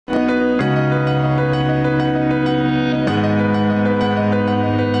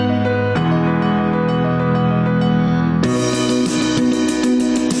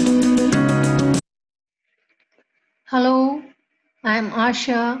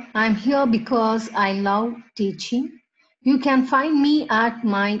Asha. I'm here because I love teaching. You can find me at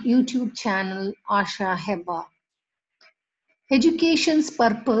my YouTube channel, Asha Heba. Education's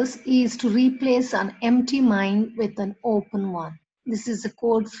purpose is to replace an empty mind with an open one. This is a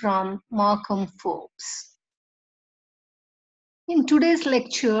quote from Malcolm Forbes. In today's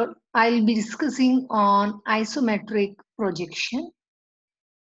lecture, I'll be discussing on isometric projection.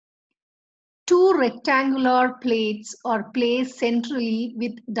 Two rectangular plates are placed centrally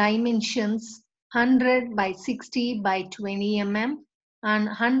with dimensions 100 by 60 by 20 mm and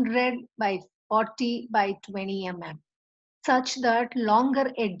 100 by 40 by 20 mm, such that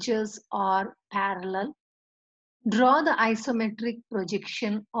longer edges are parallel. Draw the isometric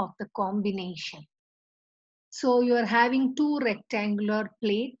projection of the combination. So you are having two rectangular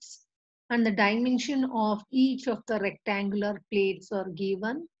plates and the dimension of each of the rectangular plates are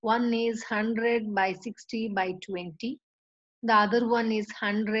given. One is 100 by 60 by 20. The other one is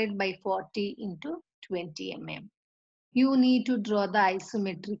 100 by 40 into 20 mm. You need to draw the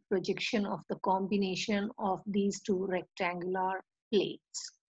isometric projection of the combination of these two rectangular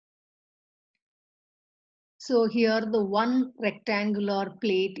plates. So here the one rectangular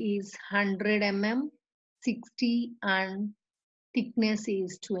plate is 100 mm, 60 and thickness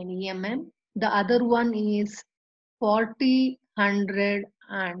is 20 mm. The other one is 40, 100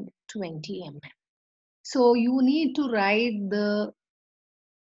 and 20 mm. So you need to write the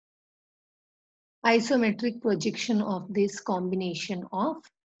isometric projection of this combination of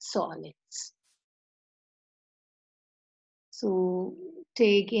solids. So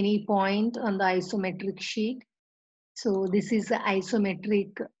take any point on the isometric sheet. So this is the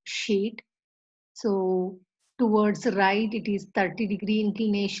isometric sheet. So towards right, it is 30-degree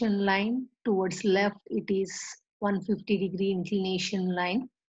inclination line. Towards left, it is 150-degree inclination line.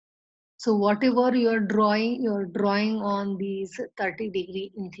 So whatever you're drawing on these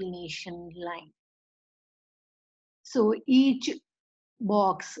 30-degree inclination line. So each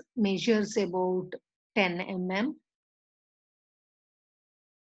box measures about 10 mm.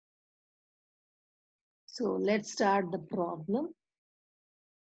 So let's start the problem.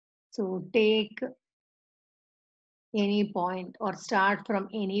 So take any point or start from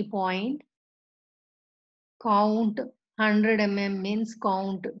any point. Count 100 mm means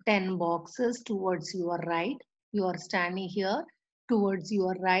count 10 boxes towards your right. You are standing here towards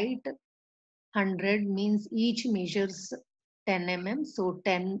your right. 100 means each measures 10 mm. So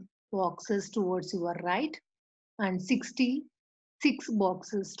 10 boxes towards your right and 60, 6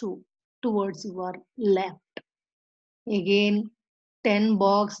 boxes towards your left. Again 10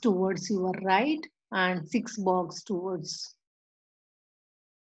 box towards your right and 6 box towards.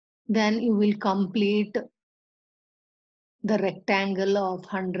 Then you will complete the rectangle of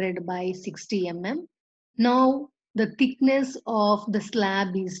 100 by 60 mm. Now the thickness of the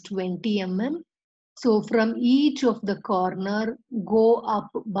slab is 20 mm. So from each of the corner, go up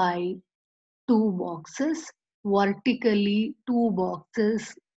by 2 boxes, vertically 2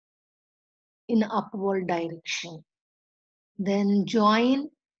 boxes in upward direction. Then join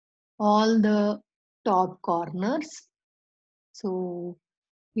all the top corners. So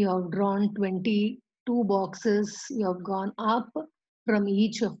you have drawn 22 boxes, you have gone up from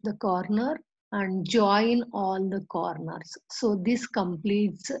each of the corner and join all the corners. So this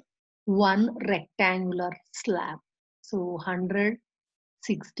completes one rectangular slab. So 100,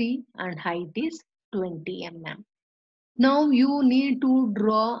 60 and height is 20 mm. Now you need to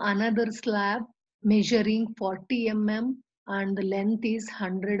draw another slab measuring 40 mm and the length is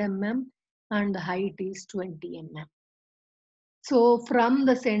 100 mm and the height is 20 mm. So from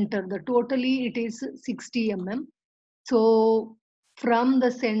the center, the totally it is 60 mm. So from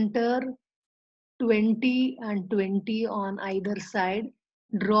the center, 20 and 20 on either side,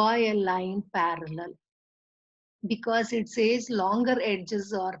 draw a line parallel. Because it says longer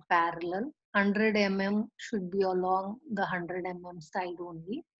edges are parallel, 100 mm should be along the 100 mm side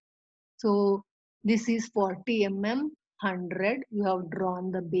only. So this is 40 mm, 100. You have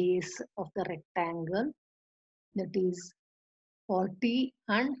drawn the base of the rectangle, that is 40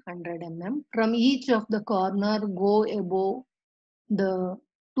 and 100 mm. From each of the corner, go above the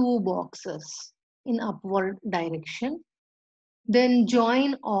 2 boxes in upward direction. Then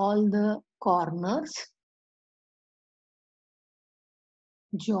join all the corners.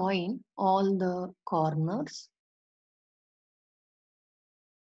 Join all the corners.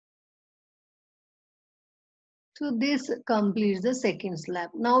 So this completes the second slab.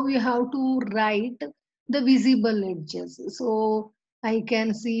 Now we have to write the visible edges. So I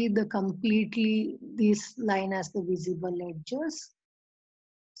can see the completely this line as the visible edges.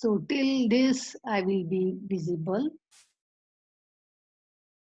 So till this I will be visible.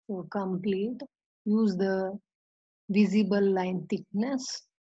 So complete. Use the visible line thickness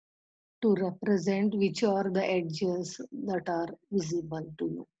to represent which are the edges that are visible to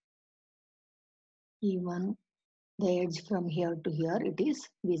you. Even the edge from here to here, it is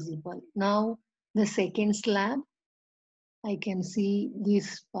visible. Now the second slab, I can see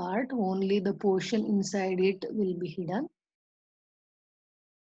this part, only the portion inside it will be hidden.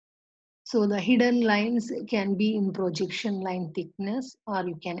 So the hidden lines can be in projection line thickness, or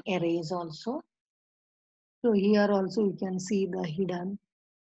you can erase also. So here also you can see the hidden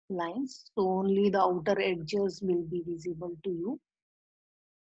lines. So only the outer edges will be visible to you.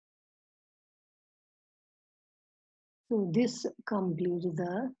 So this completes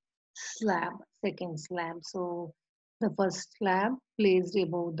the slab, second slab. So the first slab placed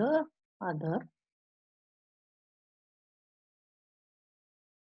above the other.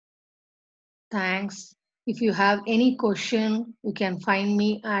 Thanks. If you have any question, you can find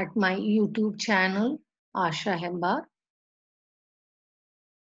me at my YouTube channel, Asha Hembar.